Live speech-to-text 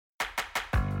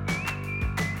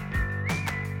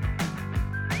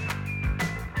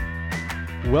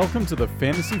Welcome to the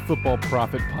Fantasy Football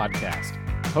Profit Podcast,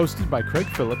 hosted by Craig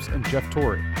Phillips and Jeff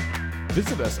Torrey.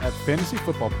 Visit us at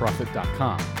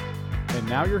fantasyfootballprofit.com. And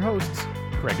now your hosts,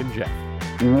 Craig and Jeff.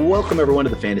 Welcome everyone to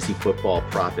the Fantasy Football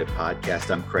Profit Podcast.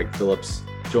 I'm Craig Phillips,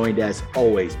 joined as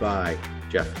always by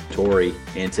Jeff Torrey.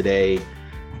 And today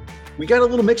we got a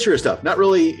little mixture of stuff. Not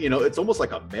really, it's almost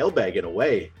like a mailbag in a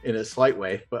way, in a slight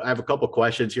way. But I have a couple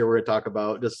questions here we're going to talk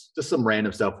about. Just some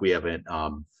random stuff we haven't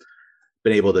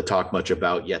been able to talk much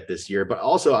about yet this year. But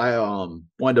also I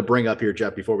wanted to bring up here,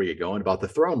 Jeff, before we get going, about the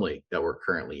Throne League that we're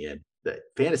currently in. The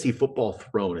Fantasy Football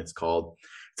Throne, it's called.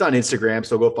 It's on Instagram,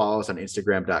 so go follow us on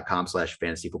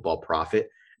Instagram.com/fantasyfootballprofit.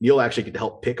 You'll actually get to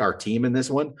help pick our team in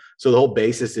this one. So the whole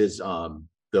basis is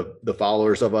the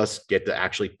followers of us get to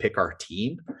actually pick our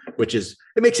team, which is,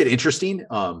 it makes it interesting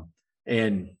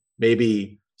and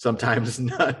maybe sometimes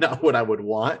not what I would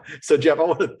want. So Jeff,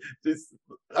 I'll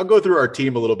go through our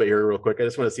team a little bit here real quick. I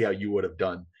just want to see how you would have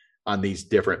done on these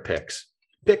different picks.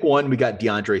 Pick one, we got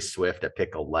DeAndre Swift at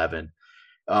pick 11.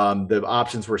 The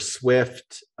options were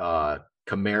Swift,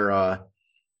 Kamara,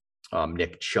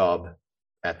 Nick Chubb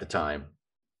at the time.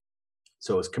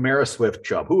 So it's Kamara, Swift,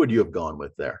 Chubb. Who would you have gone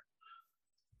with there?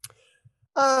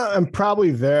 I'm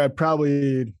probably there. I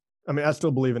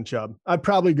still believe in Chubb. I'd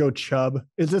probably go Chubb.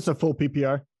 Is this a full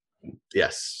PPR?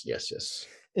 Yes.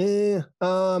 It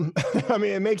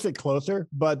makes it closer,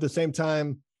 but at the same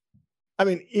time,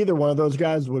 either one of those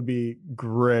guys would be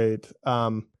great.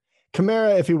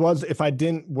 Kamara, if I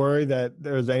didn't worry that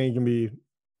there's going to be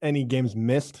any games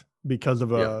missed because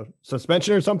of a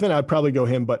suspension or something, I'd probably go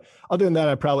him. But other than that,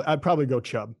 I'd probably go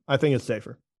Chubb. I think it's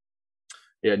safer.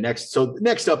 Yeah. Next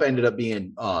up ended up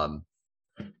being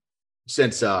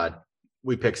since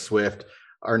we picked Swift,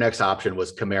 our next option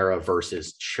was Kamara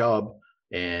versus Chubb,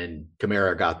 and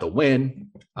Kamara got the win.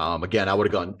 Again, I would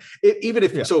have gone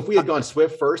if we had gone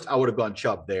Swift first, I would have gone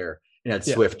Chubb there and had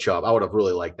Swift Chubb. I would have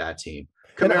really liked that team.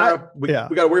 Kamara, we got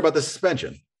to worry about the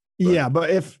suspension. But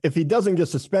if he doesn't get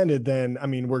suspended, then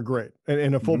we're great. And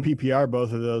in a full PPR,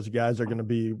 both of those guys are going to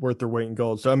be worth their weight in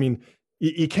gold. So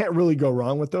you can't really go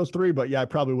wrong with those three. But I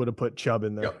probably would have put Chubb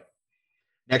in there. Yep.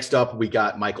 Next up, we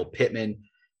got Michael Pittman.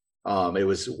 It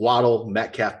was Waddle,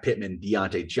 Metcalf, Pittman,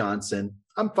 Deontay Johnson.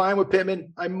 I'm fine with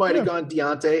Pittman. I might have gone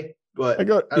Deontay, but I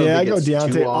go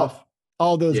Deontay.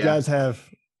 All those guys have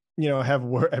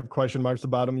question marks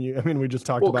about him. We just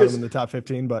talked about him in the top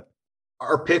 15, but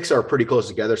our picks are pretty close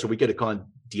together. So we could have gone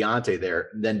Deontay there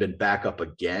and then been back up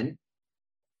again.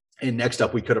 And next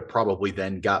up, we could have probably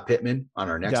then got Pittman on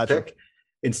our next pick.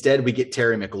 Instead, we get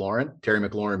Terry McLaurin. Terry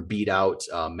McLaurin beat out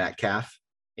Metcalf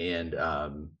and I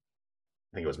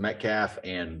think it was Metcalf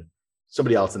and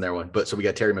somebody else in there one. But so we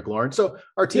got Terry McLaurin. So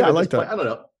our team, I don't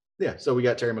know. Yeah. So we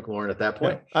got Terry McLaurin at that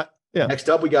point. Next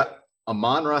up, we got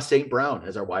Amon-Ra St. Brown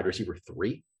as our wide receiver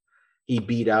 3. He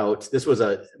beat out, this was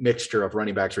a mixture of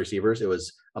running backs receivers. It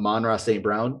was Amon-Ra St.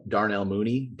 Brown, Darnell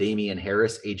Mooney, Damian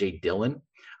Harris, AJ Dillon.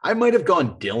 I might have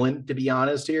gone Dillon, to be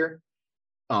honest here.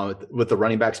 With the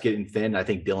running backs getting thin, I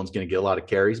think Dillon's going to get a lot of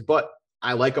carries, but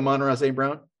I like Amon-Ra St.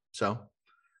 Brown, so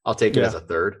I'll take it as a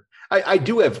third. I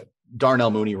do have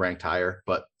Darnell Mooney ranked higher,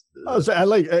 but I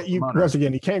like you once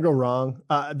again. You can't go wrong.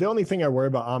 The only thing I worry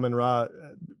about Amon-Ra,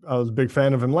 I was a big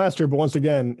fan of him last year, but once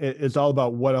again, it's all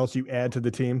about what else you add to the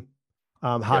team.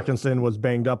 Hawkinson was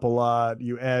banged up a lot.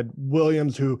 You add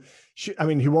Williams, he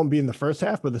won't be in the first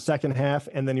half, but the second half,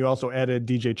 and then you also added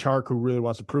DJ Chark, who really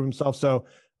wants to prove himself. So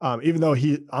even though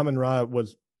Amon-Ra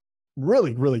was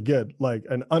really, really good, like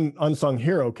an unsung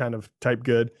hero kind of type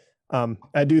good.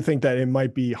 I do think that it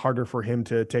might be harder for him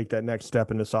to take that next step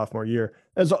in his sophomore year.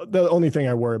 That's the only thing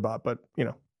I worry about, but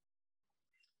And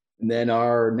then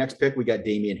our next pick, we got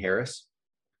Damian Harris.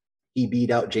 He beat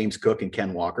out James Cook and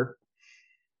Ken Walker.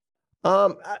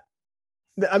 Once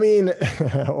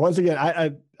again,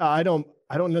 I don't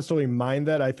necessarily mind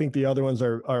that. I think the other ones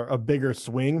are a bigger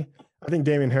swing. I think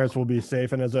Damian Harris will be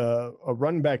safe. And as a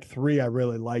running back 3, I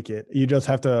really like it. You just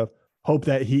have to hope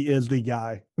that he is the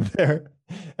guy there.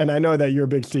 And I know that you're a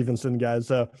big Stevenson guy,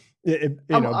 so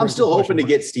I'm still hoping to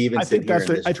get Stevenson here in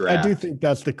this draft. I do think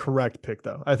that's the correct pick,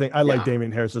 though. I think I like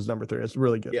Damian Harris as number 3. It's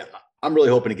really good. Yeah, I'm really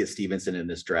hoping to get Stevenson in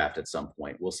this draft at some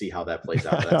point. We'll see how that plays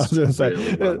out. That's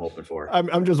really what I'm hoping for.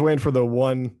 I'm just waiting for the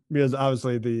one, because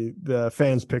obviously the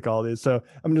fans pick all these. So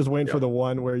I'm just waiting for the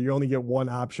one where you only get one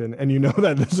option, and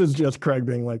that this is just Craig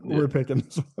being like, we're picking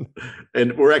this one.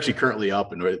 And we're actually currently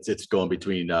up, and it's going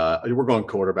between we're going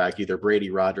quarterback, either Brady,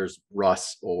 Rodgers,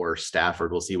 Russ, or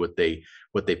Stafford. We'll see what they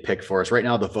pick for us. Right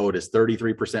now, the vote is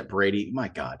 33% Brady. My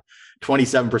God,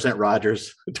 27%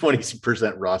 Rodgers,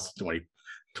 20% Russ,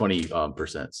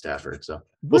 20% Stafford. So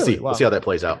we'll Really? see. Wow. We'll see how that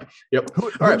plays out. Yep.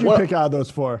 Who did you pick out of those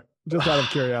four? Just out of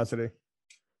curiosity.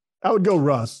 I would go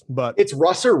Russ, but it's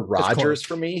Russ or Rodgers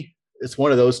for me. It's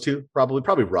one of those two,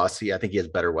 probably Russ. I think he has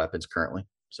better weapons currently.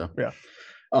 So yeah.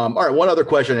 All right. One other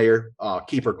question here,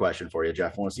 keeper question for you,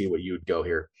 Jeff. I want to see what you would go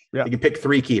here. Yeah. You can pick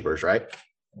 3 keepers, right?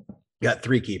 You got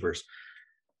 3 keepers.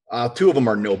 2 of them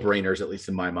are no brainers, at least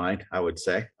in my mind, I would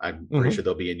say. I'm pretty sure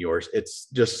they'll be in yours. It's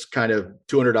just kind of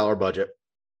 $200 budget.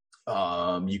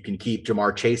 You can keep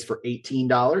Jamar Chase for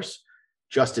 $18,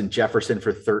 Justin Jefferson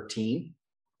for $13.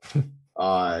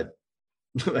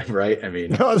 Right? I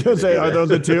mean, I was going to say, are those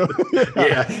the 2?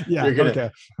 yeah. Yeah.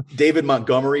 Okay. David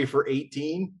Montgomery for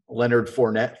 18, Leonard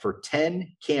Fournette for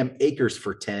 10, Cam Akers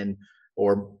for 10,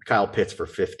 or Kyle Pitts for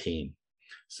 15.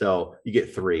 So you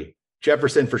get 3.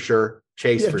 Jefferson for sure.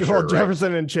 Chase for sure.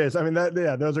 Jefferson and Chase. I mean,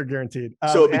 those are guaranteed.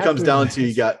 So it becomes down to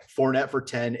you got Fournette for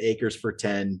 10, Akers for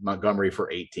 10, Montgomery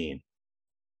for 18.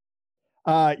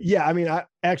 Yeah, I mean,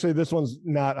 this one's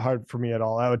not hard for me at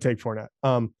all. I would take Fournette.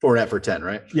 Fournette for 10,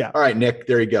 right? Yeah. All right, Nick,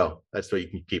 there you go. That's what you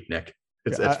can keep, Nick.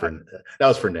 That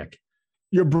was for Nick.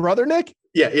 Your brother, Nick?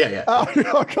 Yeah.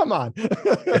 Oh, come on.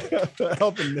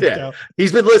 Helping Nick out.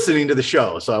 He's been listening to the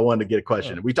show, so I wanted to get a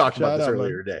question. We talked about this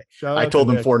earlier today. I told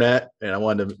him Nick. Fournette, and I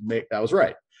wanted to make that was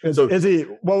right. Is he?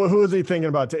 Well, who is he thinking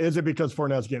about? Is it because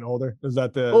Fournette's getting older? Is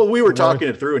that the? Well, we were talking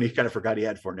it through, and he kind of forgot he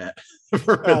had Fournette.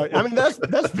 I mean, that's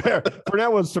fair.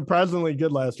 Fournette was surprisingly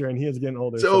good last year, and he is getting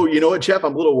older. So you know what, Jeff?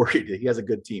 I'm a little worried. He has a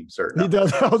good team, sir. He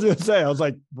does. I was going to say. I was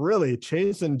like, really,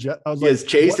 Chase and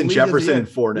Chase and Jefferson and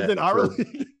Fournette. He's in our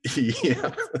league.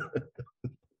 Yeah.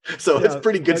 So it's a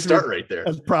pretty good start right there.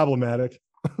 That's problematic.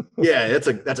 Yeah, that's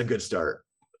a good start.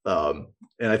 And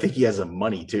I think he has some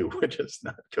money too, which is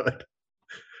not good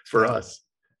for us.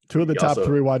 2 of the top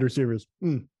 3 wide receivers.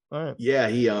 All right. Yeah,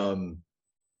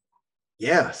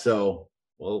 so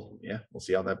we'll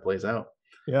see how that plays out.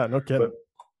 Yeah, no kidding.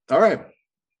 But, all right.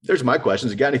 There's my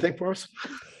questions. You got anything for us?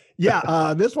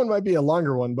 Yeah, this one might be a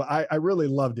longer one, but I really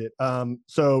loved it.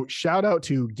 So shout out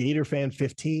to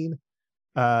GatorFan15.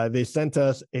 They sent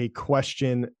us a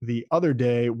question the other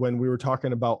day when we were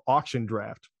talking about auction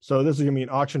draft. So this is going to be an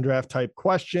auction draft type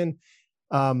question.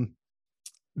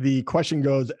 The question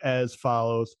goes as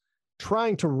follows: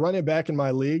 trying to run it back in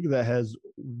my league that has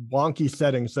wonky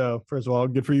settings. So first of all,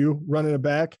 good for you running it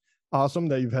back. Awesome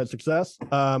that you've had success.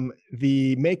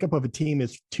 The makeup of a team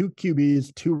is 2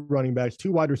 QBs, 2 running backs,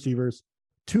 2 wide receivers,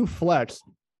 2 flex.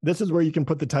 This is where you can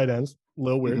put the tight ends. A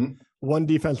little weird. 1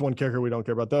 defense, 1 kicker. We don't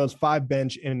care about those. 5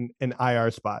 bench in an IR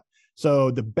spot.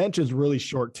 So the bench is really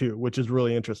short too, which is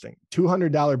really interesting.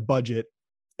 $200 budget.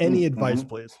 Any advice,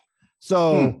 please?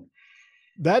 So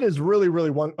that is really, really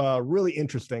really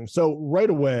interesting. So right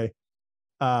away,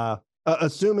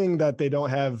 assuming that they don't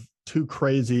have too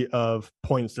crazy of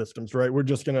point systems, right? We're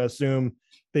just going to assume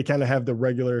they kind of have the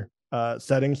regular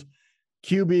settings.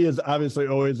 QB is obviously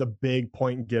always a big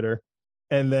point getter.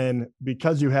 And then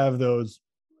because you have those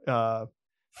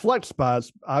flex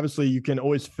spots, obviously you can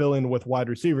always fill in with wide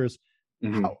receivers.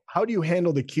 How do you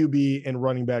handle the QB and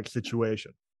running back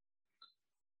situation?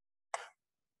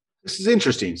 This is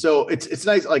interesting. So it's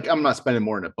nice. Like, I'm not spending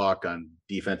more than $1 on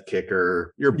defense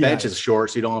kicker. Your bench is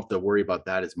short, so you don't have to worry about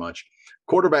that as much.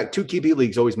 Quarterback, 2 QB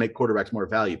leagues always make quarterbacks more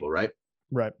valuable, right?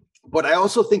 Right. But I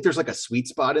also think there's like a sweet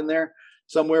spot in there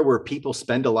somewhere where people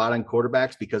spend a lot on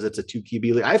quarterbacks because it's a 2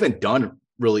 QB league. I haven't done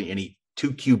really any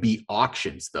 2 QB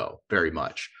auctions though, very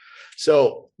much.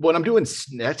 So what I'm doing,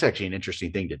 that's actually an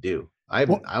interesting thing to do. I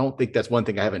don't think that's one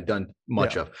thing I haven't done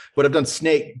much of, but I've done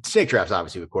snake drafts,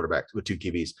 obviously, with quarterbacks with 2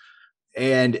 QBs.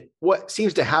 And what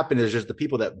seems to happen is just the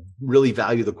people that really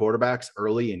value the quarterbacks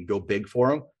early and go big for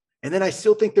them. And then I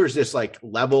still think there's this like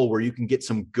level where you can get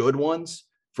some good ones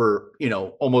for,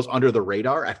 almost under the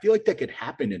radar. I feel like that could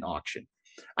happen in auction.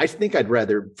 I think I'd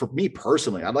rather, for me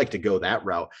personally, I'd like to go that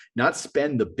route, not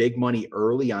spend the big money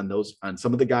early on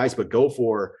some of the guys, but go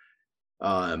for,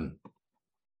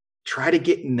 try to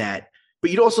get in that. But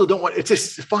you also don't want, it's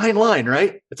a fine line,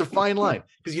 right? It's a fine line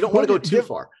because you don't want to go too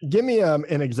far. Give me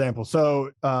an example. So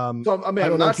I'm still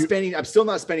not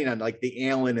spending on like the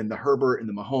Allen and the Herbert and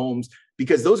the Mahomes,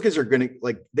 because those guys are going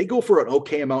to they go for an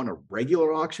okay amount in a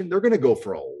regular auction. They're going to go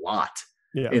for a lot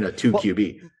in a 2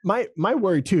 QB. My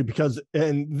worry too,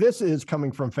 and this is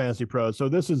coming from Fantasy Pros. So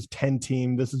this is 10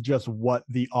 team. This is just what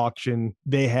the auction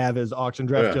they have as auction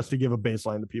draft, just to give a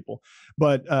baseline to people.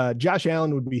 But Josh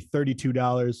Allen would be $32.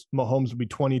 Mahomes would be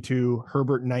 $22,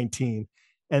 Herbert $19.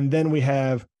 And then we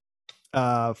have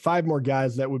 5 more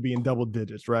guys that would be in double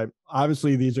digits, right?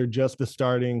 Obviously these are just the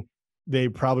starting. They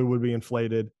probably would be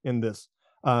inflated in this.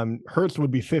 Hurts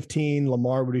would be 15,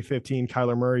 Lamar would be 15,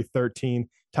 Kyler Murray 13,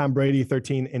 Tom Brady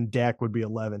 13, and Dak would be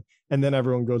 11. And then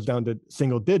everyone goes down to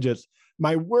single digits.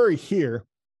 My worry here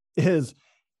is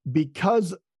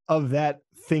because of that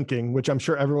thinking, which I'm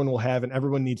sure everyone will have, and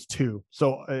everyone needs two.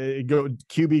 So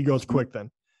QB goes quick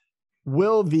then.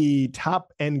 Will the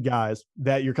top end guys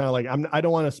that you're kind of like, I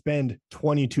don't want to spend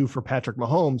 22 for Patrick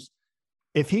Mahomes.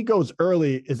 If he goes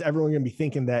early, is everyone going to be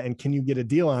thinking that? And can you get a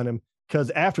deal on him?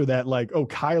 Because after that, like, oh,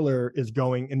 Kyler is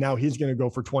going, and now he's going to go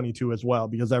for 22 as well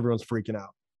because everyone's freaking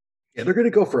out. Yeah, they're going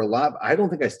to go for a lot. I don't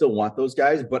think I still want those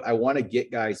guys, but I want to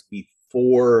get guys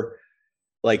before,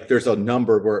 like, there's a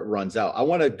number where it runs out. I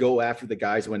want to go after the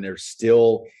guys when they're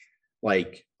still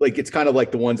like it's kind of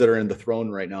like the ones that are in the throne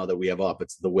right now that we have up.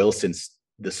 It's the Wilsons,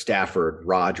 the Stafford,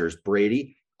 Rodgers,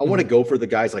 Brady. I want to go for the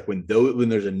guys like when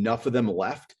there's enough of them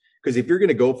left. Because if you're going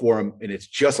to go for them and it's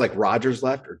just like Rodgers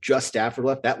left or just Stafford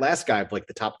left, that last guy of like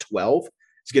the top 12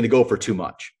 is going to go for too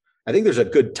much. I think there's a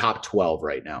good top 12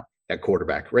 right now at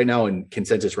quarterback. Right now in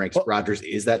consensus ranks, Rodgers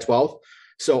is that 12th.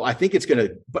 So I think it's going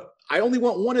to, but I only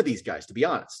want one of these guys, to be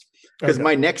honest. Because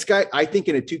my next guy, I think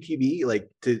in a 2 QB, like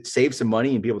to save some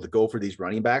money and be able to go for these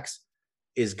running backs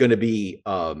is going to be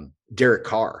Derek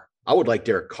Carr. I would like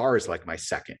Derek Carr as like my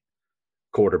second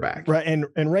quarterback. Right.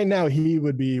 And right now he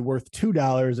would be worth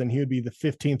 $2 and he would be the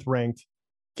 15th ranked.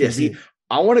 Yeah. See,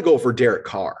 I want to go for Derek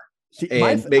Carr. See,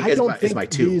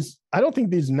 I don't think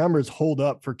these numbers hold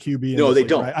up for QB. No, they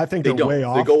don't. Right? I think they're way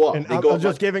off. They go up. And I'm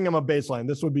just giving them a baseline.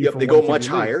 This would be, they go much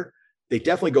higher. They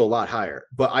definitely go a lot higher,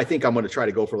 but I think I'm going to try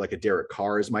to go for like a Derek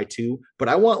Carr as my 2, but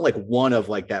I want like one of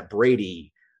like that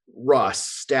Brady, Russ,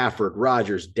 Stafford,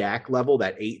 Rodgers, Dak level,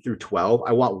 that 8 through 12.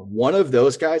 I want one of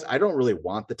those guys. I don't really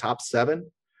want the top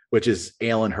 7, which is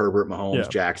Allen, Herbert, Mahomes,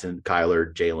 Jackson,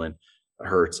 Kyler, Jalen,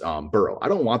 Hurts, Burrow. I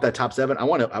don't want that top 7. I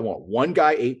want one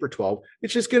guy 8 for 12.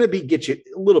 It's just going to get you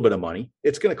a little bit of money.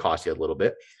 It's going to cost you a little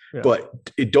bit, but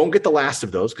don't get the last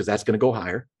of those because that's going to go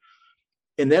higher.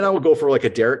 And then I would go for like a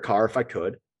Derek Carr if I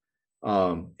could.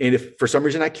 And if for some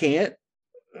reason I can't,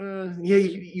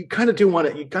 you kind of do want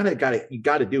it. You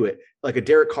got to do it like a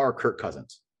Derek Carr, Kirk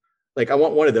Cousins. Like I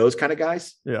want one of those kind of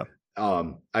guys. Yeah.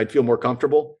 I'd feel more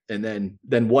comfortable. And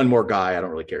then one more guy. I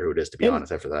don't really care who it is, to be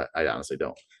honest. After that, I honestly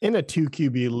don't. In a 2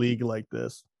 QB league like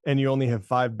this, and you only have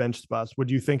 5 bench spots,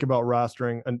 would you think about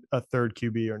rostering a third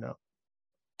QB or no?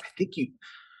 I think you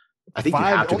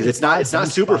have to, because it's not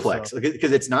super flex,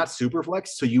 because it's not super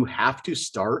flex. So you have to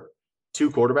start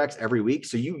 2 quarterbacks every week.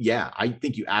 So I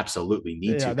think you absolutely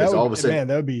need to, because all of a sudden,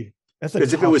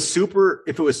 because if it was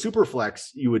super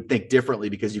flex, you would think differently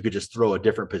because you could just throw a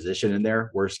different position in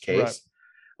there. Worst case.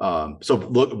 Right. So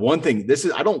look, one thing,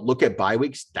 I don't look at bye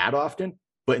weeks that often,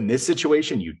 but in this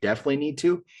situation, you definitely need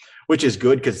to, which is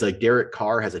good. Cause like Derek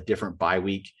Carr has a different bye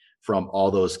week from all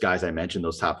those guys I mentioned,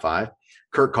 those top 5.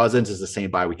 Kirk Cousins is the same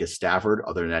bye week as Stafford.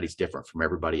 Other than that, he's different from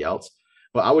everybody else.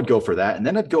 But I would go for that. And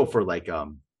then I'd go for like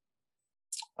a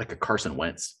Carson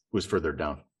Wentz, who's further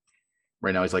down.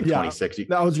 Right now he's like 26.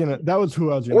 That was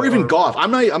who I was gonna, or even Goff.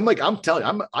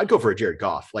 I'd go for a Jared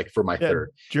Goff, like for my third.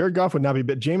 Jared Goff would not be,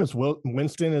 but Jameis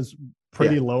Winston is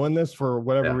pretty low in this for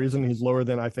whatever reason. He's lower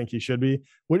than I think he should be.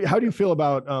 How do you feel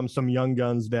about some young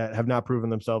guns that have not proven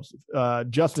themselves?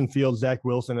 Justin Fields, Zach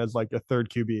Wilson as like a third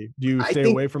QB. Do you stay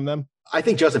away from them? I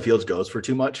think Justin Fields goes for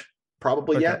too much,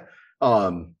 probably yet.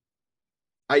 I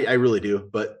really do,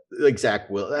 but like Zach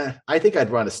will. I think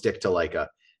I'd want to stick to like a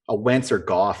Wentz or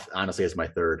Goff, honestly, as my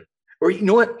third. Or you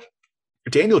know what?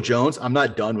 Daniel Jones, I'm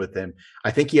not done with him.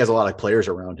 I think he has a lot of players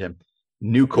around him.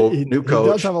 New coach. He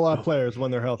does have a lot of players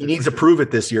when they're healthy. He needs to prove it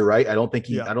this year, right? I don't think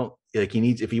he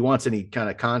needs, if he wants any kind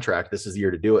of contract, this is the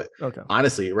year to do it. Okay.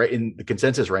 Honestly, right in the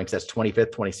consensus ranks, that's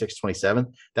 25th, 26th,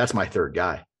 27th. That's my third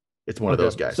guy. It's one of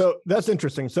those guys. So that's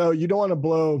interesting. So you don't want to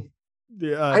blow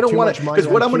I don't want to, because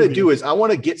what I'm going to do is I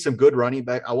want to get some good running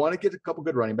back. I want to get a couple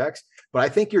good running backs, but I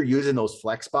think you're using those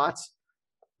flex spots.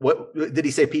 What did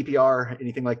he say? PPR,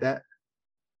 anything like that?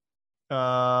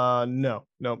 No.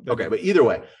 Okay. But either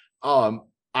way,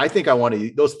 I think I want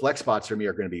to, those flex spots for me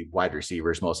are going to be wide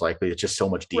receivers. Most likely. It's just so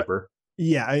much deeper.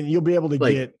 Yeah. And you'll be able to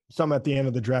get some at the end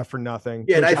of the draft for nothing.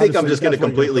 Yeah. And I think I'm just going to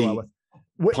completely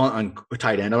punt on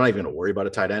tight end. I'm not even going to worry about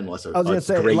a tight end unless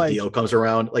a great deal comes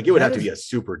around. Like it would have to be a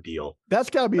super deal.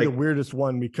 That's got to be the weirdest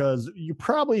one, because you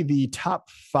probably the top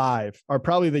 5 are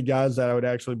probably the guys that I would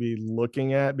actually be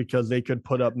looking at, because they could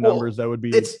put up numbers that would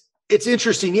be. It's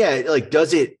interesting. Yeah. Like,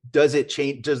 does it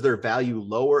change? Does their value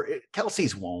lower?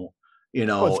 Kelsey's won't,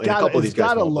 and a couple of these guys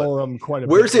got to lower them quite a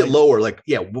bit. Where's it lower? Like,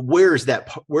 where's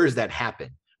that happen?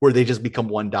 Where they just become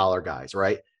 $1 guys,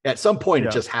 right? At some point,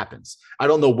 it just happens. I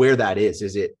don't know where that is.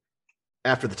 Is it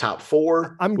after the top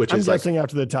 4. I'm guessing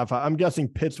after the top 5. I'm guessing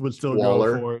Pitts would still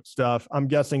Waller. go for stuff. I'm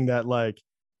guessing that like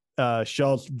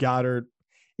Schultz, Goddard,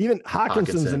 even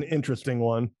Hawkinson's an interesting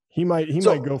one. He might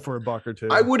go for $1 or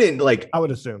 $2. I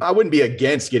would assume. I wouldn't be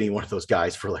against getting one of those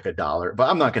guys for like $1, but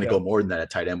I'm not going to go more than that at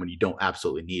tight end when you don't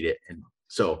absolutely need it. And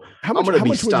so I'm going to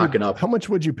be stocking up. How much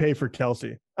would you pay for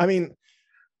Kelsey? I mean,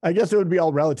 I guess it would be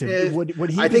all relative. Would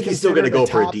he? I think he's still going to go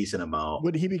for a decent amount.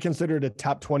 Would he be considered a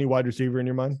top 20 wide receiver in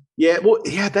your mind? Yeah, well,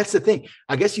 yeah, that's the thing.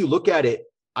 I guess you look at it.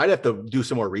 I'd have to do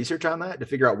some more research on that to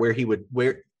figure out where he would.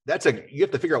 You have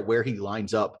to figure out where he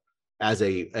lines up as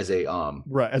a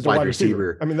wide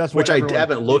receiver. I mean, that's which I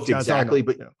haven't looked exactly,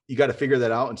 but you got to figure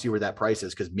that out and see where that price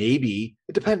is, because maybe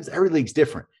it depends. Every league's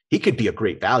different. He could be a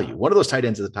great value. One of those tight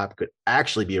ends at the top could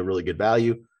actually be a really good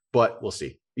value, but we'll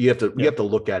see. You have to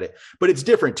look at it, but it's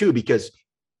different too, because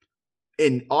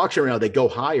in auction right now, they go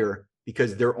higher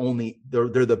because they're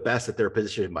the best at their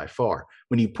position by far.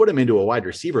 When you put them into a wide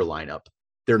receiver lineup,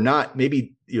 they're not,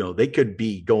 maybe, they could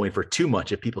be going for too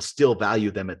much if people still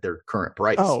value them at their current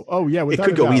price. Oh yeah. It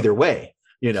could go either way,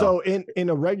 So in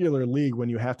a regular league, when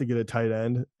you have to get a tight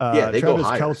end, they Travis go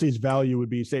higher. Kelce's value would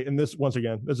be, say, and this, once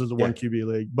again, this is a 1 QB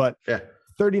league, but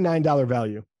 $39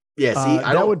 value. Yeah, see,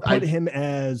 that would put him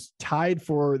as tied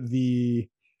for the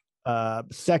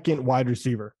second wide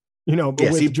receiver. With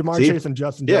Jamar Chase and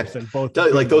Justin Jefferson, both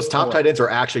like those top tight ends are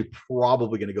actually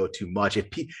probably going to go too much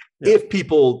if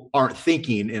people aren't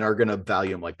thinking and are going to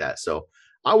value them like that. So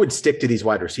I would stick to these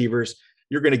wide receivers.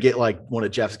 You're going to get like one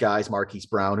of Jeff's guys, Marquise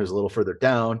Brown, who's a little further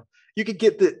down. You could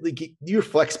get your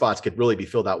flex spots could really be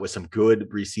filled out with some good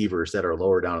receivers that are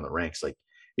lower down in the ranks, like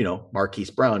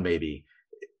Marquise Brown maybe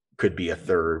could be a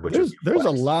third. Which there's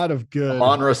a lot of good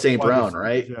Monroe St. Brown,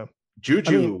 right? Yeah.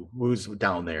 Juju, who's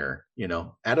down there,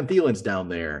 Adam Thielen's down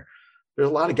there. There's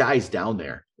a lot of guys down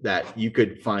there that you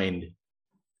could find,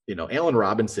 Allen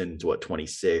Robinson's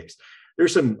 26.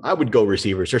 I would go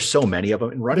receivers. There's so many of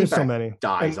them, and running back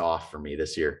dies off for me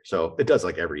this year. So it does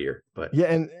like every year, but yeah.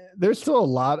 And there's still a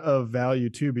lot of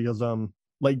value too, because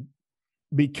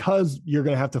because you're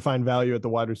going to have to find value at the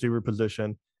wide receiver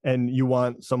position, and you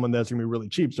want someone that's going to be really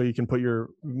cheap so you can put your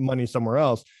money somewhere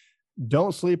else.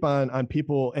 Don't sleep on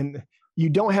people, and you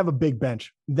don't have a big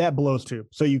bench that blows too.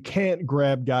 So you can't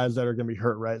grab guys that are going to be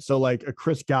hurt, right? So like a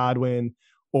Chris Godwin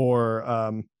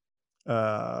or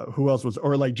who else was,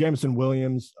 or like Jameson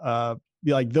Williams,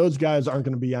 like those guys aren't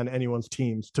going to be on anyone's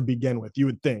teams to begin with. You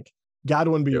would think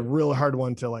Godwin would be a real hard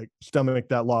one to like stomach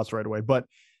that loss right away, but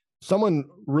someone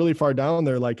really far down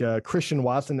there, like Christian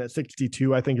Watson at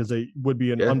 62, I think would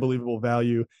be an unbelievable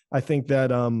value. I think that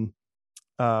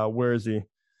where is he?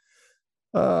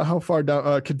 How far down?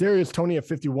 Kadarius Toney at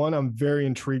 51. I'm very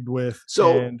intrigued with.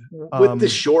 So with the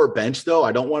short bench, though,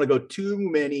 I don't want to go too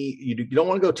many. You don't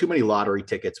want to go too many lottery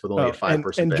tickets with only a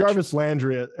 5% and bench. Jarvis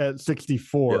Landry at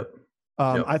 64.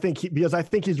 I think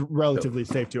he's relatively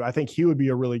safe too. I think he would be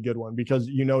a really good one because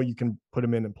you can put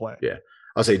him in and play. Yeah.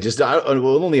 I'll say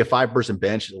only a 5%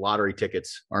 bench. Lottery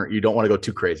tickets you don't want to go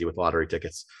too crazy with lottery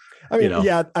tickets. I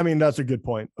mean, that's a good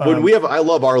point. I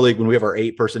love our league when we have our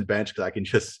 8% bench, because I can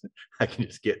just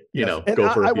get, go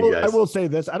for a few guys. I will say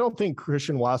this. I don't think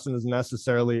Christian Watson is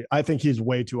necessarily, I think he's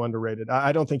way too underrated.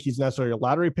 I don't think he's necessarily a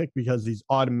lottery pick because he's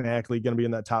automatically going to be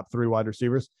in that top 3 wide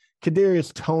receivers.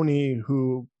 Kadarius Toney,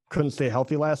 who couldn't stay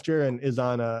healthy last year and is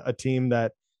on a team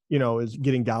that, is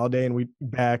getting Galladay and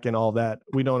back and all that.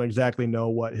 We don't exactly know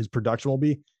what his production will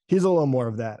be. He's a little more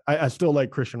of that. I still like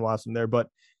Christian Watson there, but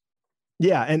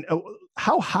yeah. And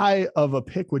how high of a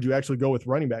pick would you actually go with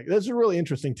running back? That's a really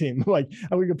interesting team. Like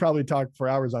we could probably talk for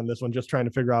hours on this one, just trying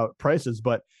to figure out prices.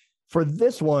 But for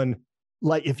this one,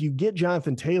 like if you get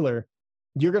Jonathan Taylor,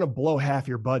 you're going to blow half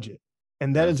your budget.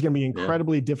 And that is going to be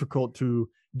incredibly difficult to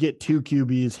get 2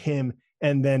 QBs, him,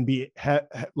 and then be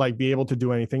able to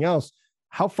do anything else.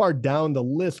 How far down the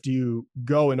list do you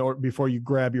go before you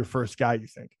grab your first guy, you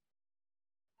think?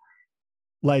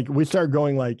 Like we start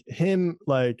going like him,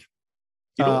 like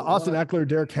Austin Eckler,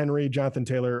 Derrick Henry, Jonathan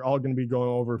Taylor, all going to be going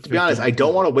over. To be honest, I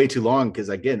don't want to wait too long because,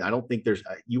 again, I don't think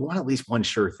you want at least one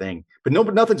sure thing. But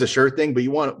nothing's a sure thing, but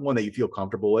you want one that you feel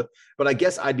comfortable with. But I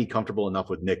guess I'd be comfortable enough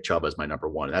with Nick Chubb as my number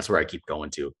 1. And that's where I keep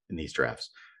going to in these drafts.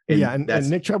 And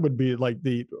Nick Chubb would be like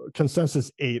the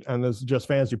consensus 8 on this Just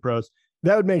Fantasy Pros.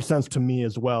 That would make sense to me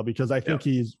as well, because I think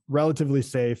he's relatively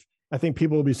safe. I think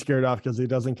people will be scared off because he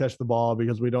doesn't catch the ball,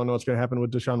 because we don't know what's going to happen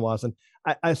with Deshaun Watson.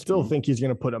 I still think he's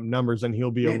going to put up numbers and he'll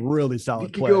be a really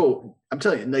solid player. I'm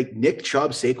telling you, like Nick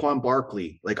Chubb, Saquon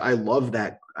Barkley, like I love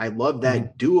that. I love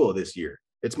that duo this year.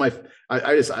 It's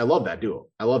I love that duo.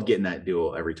 I love getting that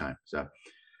duo every time. So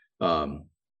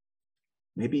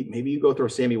maybe you go throw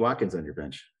Sammy Watkins on your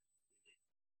bench.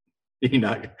 You're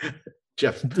not,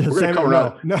 Jeff. We're going to come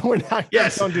around. No, we're not.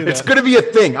 Yes, don't do that. It's going to be a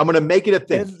thing. I'm going to make it a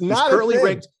thing. It's not currently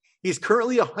ranked. He's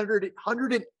currently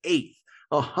 108th.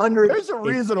 100. There's a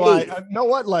reason why. You know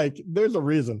what? Like, there's a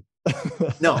reason.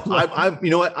 No, I'm.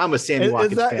 You know what? I'm a Sammy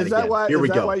Watkins fan. Is that again. why? Here we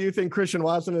go. Why you think Christian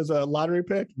Watson is a lottery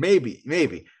pick?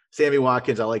 Maybe. Sammy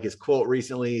Watkins. I like his quote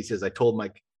recently. He says, "I told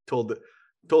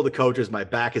the coaches my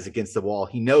back is against the wall."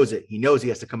 He knows it. He knows he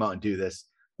has to come out and do this.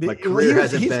 My career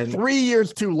hasn't been 3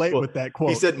 years too late with that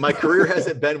quote. He said, "My career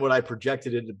hasn't been what I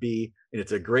projected it to be, and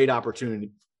it's a great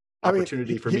opportunity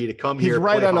for me to come here." He's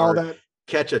right on all that.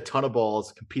 Catch a ton of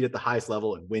balls, compete at the highest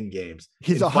level, and win games.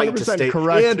 He's 100%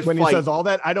 correct when he says all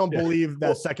that. I don't believe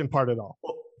that second part at all.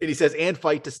 And he says, and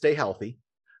fight to stay healthy.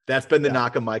 That's been the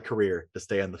knock on my career, to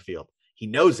stay on the field. He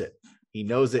knows it. He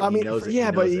knows it. Yeah,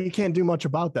 but you can't do much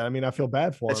about that. I mean, I feel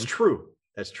bad for him. That's true.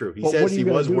 He says he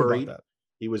was worried.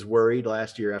 He was worried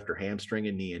last year after hamstring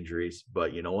and knee injuries.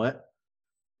 But you know what?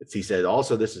 He said,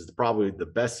 also, this is probably the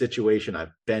best situation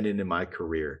I've been in my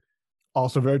career.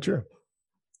 Also very true.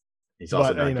 He's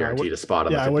also not guaranteed a spot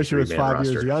on the 53-man roster. I wish he was 5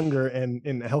 years younger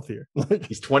and healthier.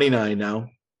 He's 29 now.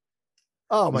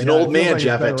 Oh my God! He's an old man,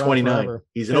 Jeff, at 29.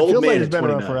 He's an old man at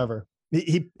 29. Forever.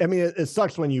 I mean, it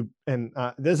sucks when you, and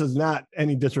this is not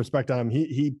any disrespect on him.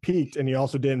 He peaked, and he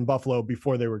also did in Buffalo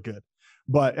before they were good.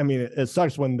 But I mean, it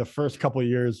sucks when the first couple of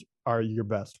years are your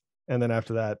best, and then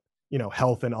after that,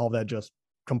 health and all that just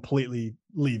completely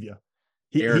leave you.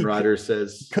 Aaron Rodgers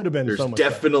says could have been there's so much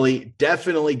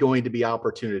definitely going to be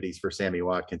opportunities for Sammy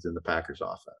Watkins in the Packers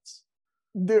offense.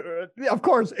 Of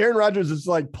course, Aaron Rodgers is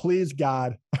like, please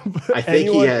God. I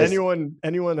think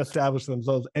anyone establish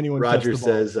themselves. Rodgers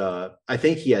says, I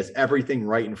think he has everything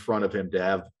right in front of him to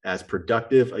have as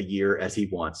productive a year as he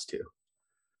wants to.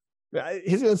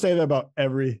 He's going to say that about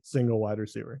every single wide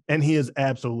receiver, and he is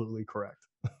absolutely correct.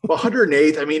 Well,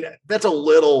 108th. I mean, that's a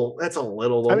little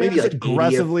low. I mean, maybe like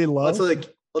aggressively 80th. low.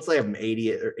 Let's have him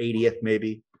 80th or 80th,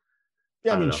 maybe.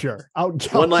 Yeah, I mean, sure.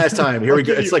 One last time. Here we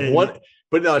go. It's like 80th. One,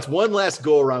 but no, it's one last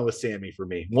go around with Sammy for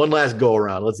me. One last go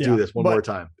around. Let's do this one more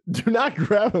time. Do not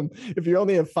grab him if you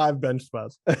only have 5 bench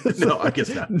spots. No, I guess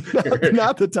not.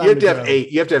 Not the time. You have to have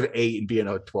 8. You have to have 8 and be in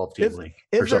a 12-team league.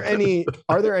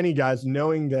 Are there any guys,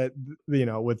 knowing that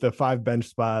with the 5 bench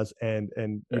spots and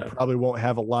you probably won't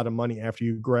have a lot of money after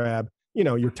you grab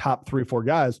your top 3-4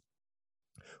 guys?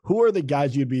 Who are the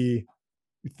guys you'd be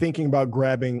thinking about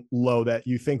grabbing low that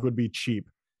you think would be cheap,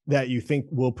 that you think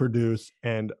will produce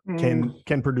and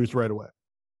can produce right away?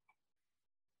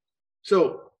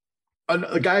 So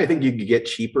a guy I think you could get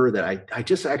cheaper that I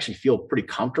just actually feel pretty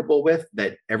comfortable with,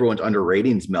 that everyone's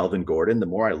underrating, is Melvin Gordon. The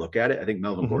more I look at it, I think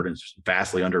Melvin Gordon's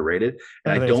vastly underrated.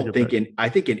 And I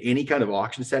think in any kind of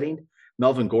auction setting,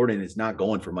 Melvin Gordon is not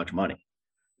going for much money.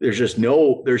 There's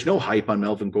no hype on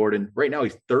Melvin Gordon. Right now,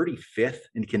 he's 35th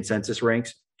in consensus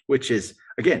ranks, which is,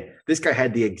 again, this guy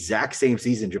had the exact same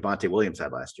season Javonte Williams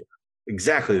had last year.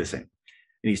 Exactly the same.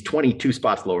 And he's 22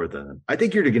 spots lower than him. I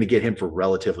think you're going to get him for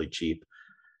relatively cheap.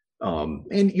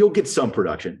 And you'll get some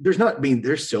production.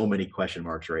 There's so many question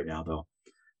marks right now, though.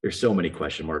 There's so many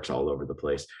question marks all over the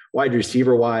place. Wide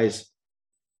receiver wise,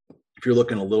 if you're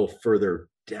looking a little further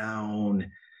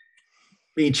down,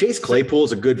 I mean, Chase Claypool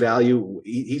is a good value.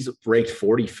 He's ranked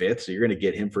 45th, so you're going to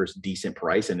get him for a decent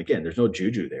price. And again, there's no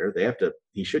juju there.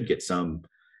 He should get some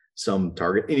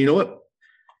target. And you know what?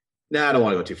 Nah, I don't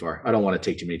want to go too far. I don't want to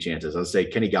take too many chances. I'll say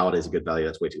Kenny Galladay is a good value.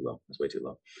 That's way too low.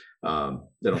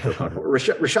 They don't feel comfortable.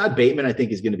 Rashad Bateman, I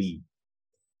think,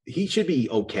 he should be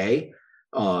okay.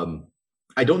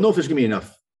 I don't know if there's going to be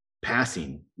enough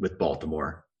passing with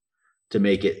Baltimore to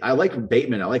make it. I like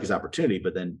Bateman. I like his opportunity,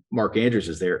 but then Mark Andrews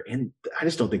is there, and I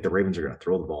just don't think the Ravens are going to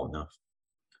throw the ball enough.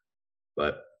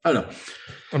 But I don't know.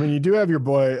 I mean, you do have your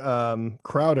boy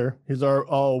Crowder. He's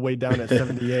all way down at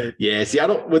 78. Yeah. See,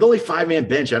 with only 5-man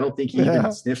bench, I don't think he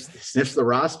even sniffs the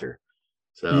roster.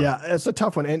 So yeah, it's a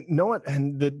tough one.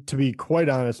 And to be quite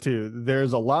honest too,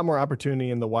 there's a lot more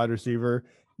opportunity in the wide receiver.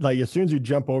 Like as soon as you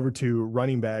jump over to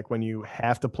running back, when you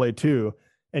have to play 2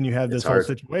 and you have this whole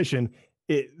situation,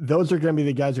 those are going to be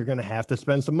the guys you're going to have to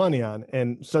spend some money on.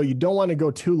 And so you don't want to go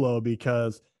too low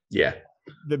because you're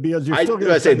still going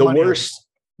to say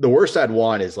the worst I'd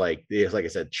want is like I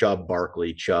said, Chubb,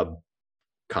 Barkley,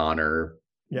 Connor.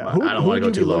 Yeah. I don't want to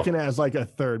go too low. Looking at as like a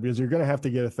third, because you're going to have to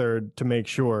get a third to make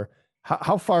sure.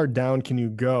 How far down can you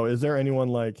go? Is there anyone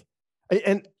like,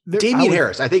 Damian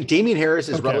Harris? I think Damian Harris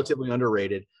is relatively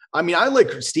underrated. I mean, I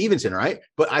like Stevenson, right?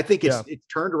 But I think it's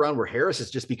turned around where Harris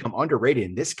has just become underrated.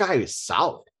 And this guy is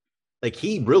solid. Like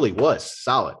he really was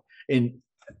solid. And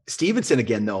Stevenson,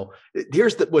 again, though,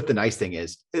 here's what the nice thing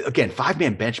is. Again,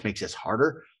 5-man bench makes this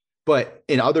harder. But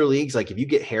in other leagues, like if you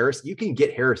get Harris, you can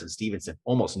get Harris and Stevenson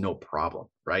almost no problem,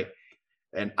 right?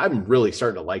 And I'm really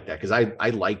starting to like that because I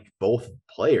like both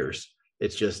players.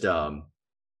 It's just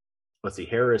let's see,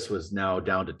 Harris was now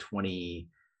down to 27th.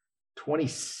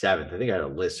 I think I had a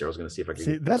list here. I was going to see if I could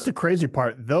see. That's the crazy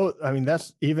part, though. I mean,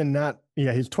 that's even not.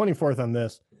 Yeah, he's 24th on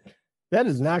this. That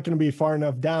is not going to be far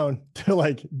enough down to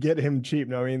like get him cheap.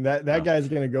 No, I mean that guy's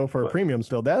going to go for a premium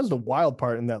still. That is the wild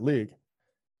part in that league.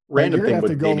 Random thing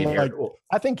with Damian like,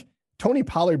 I think Tony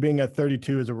Pollard being at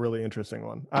 32 is a really interesting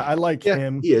one. I like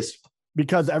him. He is.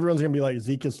 Because everyone's going to be like,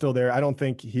 Zeke is still there. I don't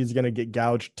think he's going to get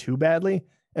gouged too badly.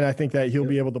 And I think that he'll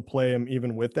be able to play him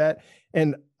even with that.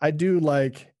 And I do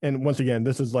like, and once again,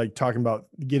 this is like talking about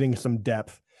getting some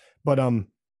depth, but, I'm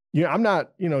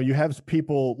not, you have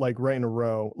people like right in a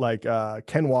row, like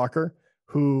Ken Walker,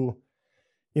 who,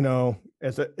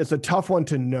 it's a tough one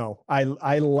to know. I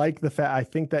like the fact, I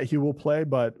think that he will play,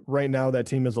 but right now that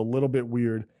team is a little bit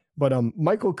weird. But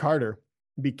Michael Carter,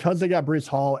 because they got Breece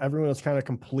Hall, everyone was kind of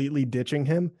completely ditching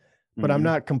him, but I'm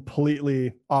not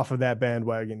completely off of that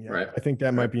bandwagon yet. Right. I think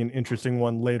that might be an interesting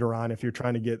one later on if you're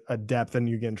trying to get a depth and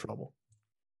you get in trouble.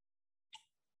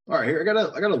 All right, here I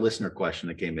got a listener question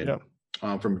that came in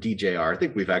from DJR. I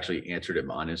think we've actually answered him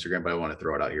on Instagram, but I want to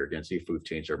throw it out here again, see if we've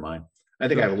changed our mind. I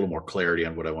think I have a little more clarity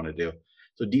on what I want to do.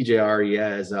 So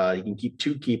DJR, he can keep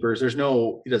 2 keepers. He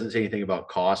doesn't say anything about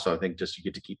cost, so I think just you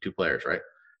get to keep 2 players, right?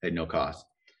 At no cost.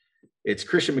 It's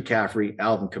Christian McCaffrey,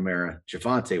 Alvin Kamara,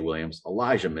 Javonte Williams,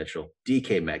 Elijah Mitchell,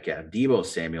 DK Metcalf, Deebo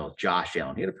Samuel, Josh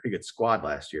Allen. He had a pretty good squad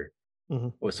last year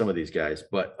with some of these guys,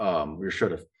 but we were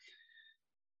short of.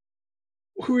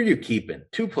 Who are you keeping?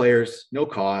 2 players, no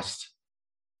cost.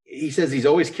 He says he's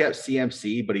always kept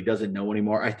CMC, but he doesn't know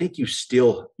anymore. I think you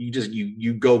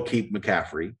go keep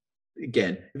McCaffrey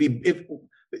again. If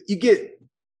you get.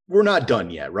 We're not done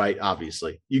yet, right?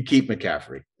 Obviously, you keep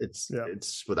McCaffrey. It's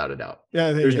without a doubt. Yeah,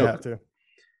 I think you have to.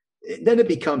 Then it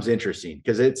becomes interesting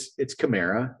because it's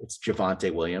Kamara, it's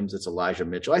Javonte Williams, it's Elijah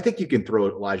Mitchell. I think you can throw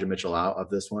Elijah Mitchell out of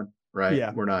this one, right?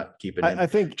 Yeah, we're not keeping him. I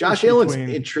think Josh Allen's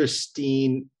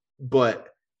interesting, but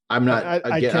I'm not.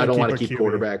 I don't want to keep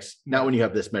quarterbacks. Not when you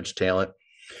have this much talent.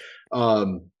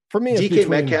 For me, it's DK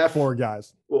Metcalf, 4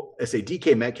 guys. Well, I say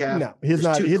DK Metcalf. No, he's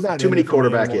not. He's not too many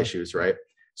quarterback issues, right?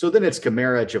 So then it's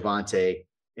Kamara, Javonte,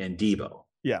 and Deebo.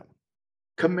 Yeah.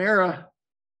 Kamara,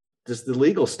 just the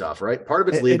legal stuff, right? Part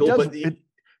of it's legal, but you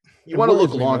want to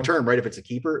look long-term, right? If it's a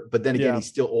keeper, but then again, he's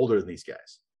still older than these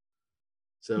guys.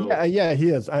 So yeah, he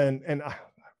is. And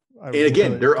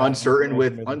again, they're uncertain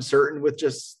with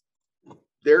just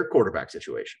their quarterback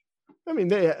situation. I mean,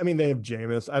 they have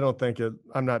Jameis. I don't think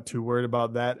I'm not too worried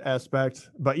about that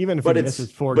aspect. But even if he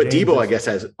misses 4 games. But Deebo, I guess,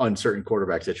 has uncertain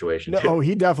quarterback situation. No,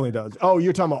 he definitely does. Oh,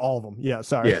 you're talking about all of them. Yeah,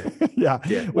 sorry. Yeah.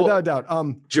 Without a doubt.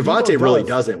 Javonte really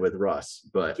doesn't with Russ,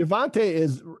 but Javonte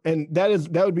is, and that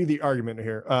would be the argument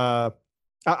here. I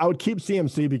would keep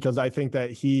CMC because I think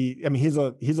that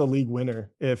he's a league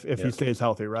winner if he stays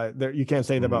healthy, right? You can't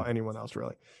say that about anyone else,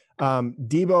 really.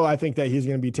 Deebo, I think that he's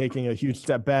going to be taking a huge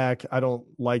step back. I don't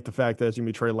like the fact that it's going to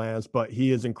be Trey Lance, but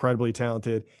he is incredibly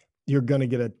talented. You're going to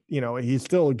get he's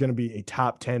still going to be a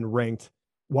top 10 ranked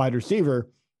wide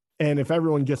receiver. And if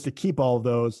everyone gets to keep all of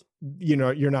those,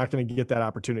 you're not going to get that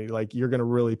opportunity. Like you're going to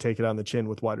really take it on the chin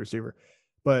with wide receiver.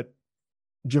 But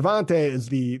Javonte is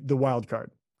the wild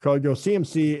card. So I'd go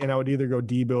CMC and I would either go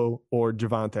Deebo or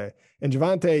Javonte. And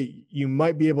Javonte, you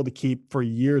might be able to keep for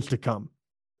years to come.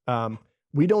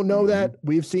 We don't know that.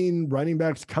 We've seen running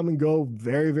backs come and go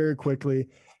very, very quickly.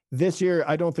 This year,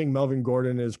 I don't think Melvin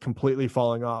Gordon is completely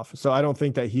falling off. So I don't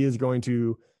think that he is going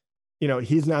to,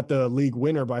 he's not the league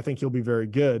winner, but I think he'll be very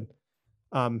good.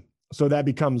 So that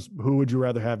becomes, who would you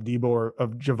rather have, Deebo or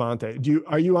of Javonte?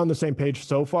 Are you on the same page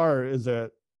so far, or is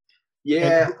it?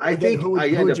 Yeah, I think. Who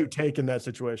would you take in that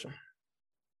situation?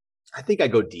 I think I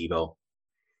go Deebo.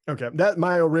 Okay,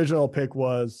 my original pick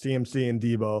was CMC and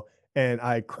Deebo. And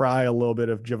I cry a little bit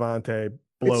if Javonte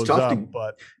blows up,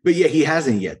 but yeah, he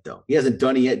hasn't yet though. He hasn't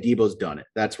done it yet. Deebo's done it.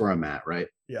 That's where I'm at, right?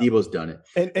 Yeah. Deebo's done it.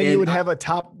 And you would have a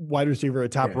top wide receiver, a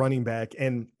top running back,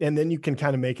 and then you can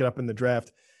kind of make it up in the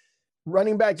draft.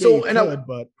 Running back,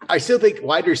 but I still think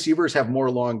wide receivers have more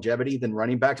longevity than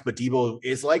running backs, but Deebo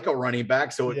is like a running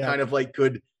back, so it kind of like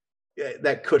could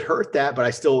hurt that, but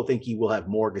I still think he will have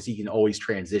more because he can always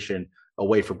transition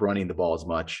away from running the ball as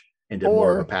much. Into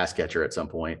more of a pass catcher at some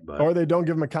point, or they don't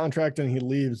give him a contract and he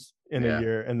leaves in a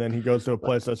year, and then he goes to a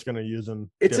place that's going to use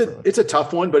him. It's a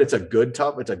tough one, but it's a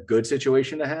good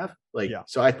situation to have.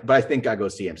 So I think I go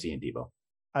CMC and Deebo.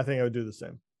 I think I would do the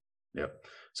same. Yep.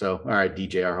 So, all right,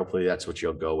 DJR, hopefully that's what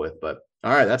you'll go with. But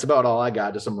all right, that's about all I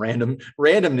got. Just some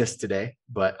randomness today.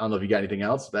 But I don't know if you got anything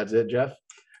else. That's it, Jeff.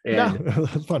 And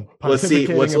that's fun. Let's take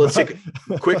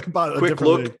a quick look.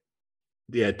 League.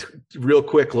 Yeah, real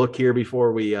quick look here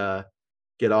before we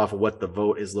get off of what the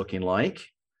vote is looking like.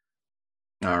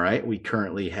 All right, we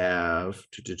currently have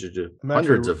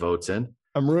hundreds of votes in.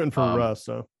 I'm rooting for Russ.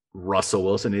 So Russell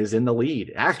Wilson is in the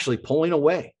lead, actually pulling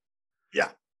away. Yeah.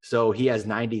 So he has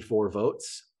 94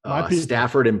 votes.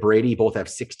 Stafford and Brady both have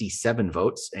 67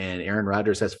 votes, and Aaron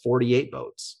Rodgers has 48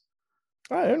 votes.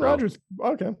 All right, Aaron Rodgers.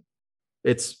 Okay.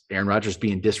 It's Aaron Rodgers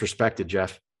being disrespected,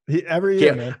 Jeff. Every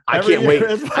year, man. I can't wait.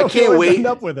 I can't wait. End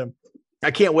up with him. I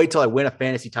can't wait till I win a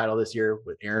fantasy title this year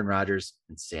with Aaron Rodgers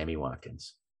and Sammy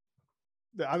Watkins.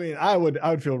 I mean, I would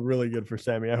feel really good for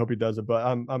Sammy. I hope he does it, but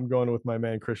I'm going with my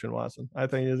man Christian Watson. I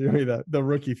think he's going to be the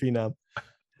rookie phenom.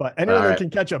 But anyone that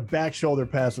can catch a back shoulder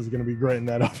pass is going to be great in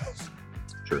that offense.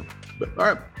 True. But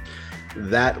all right.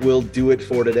 That will do it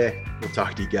for today. We'll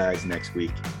talk to you guys next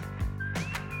week.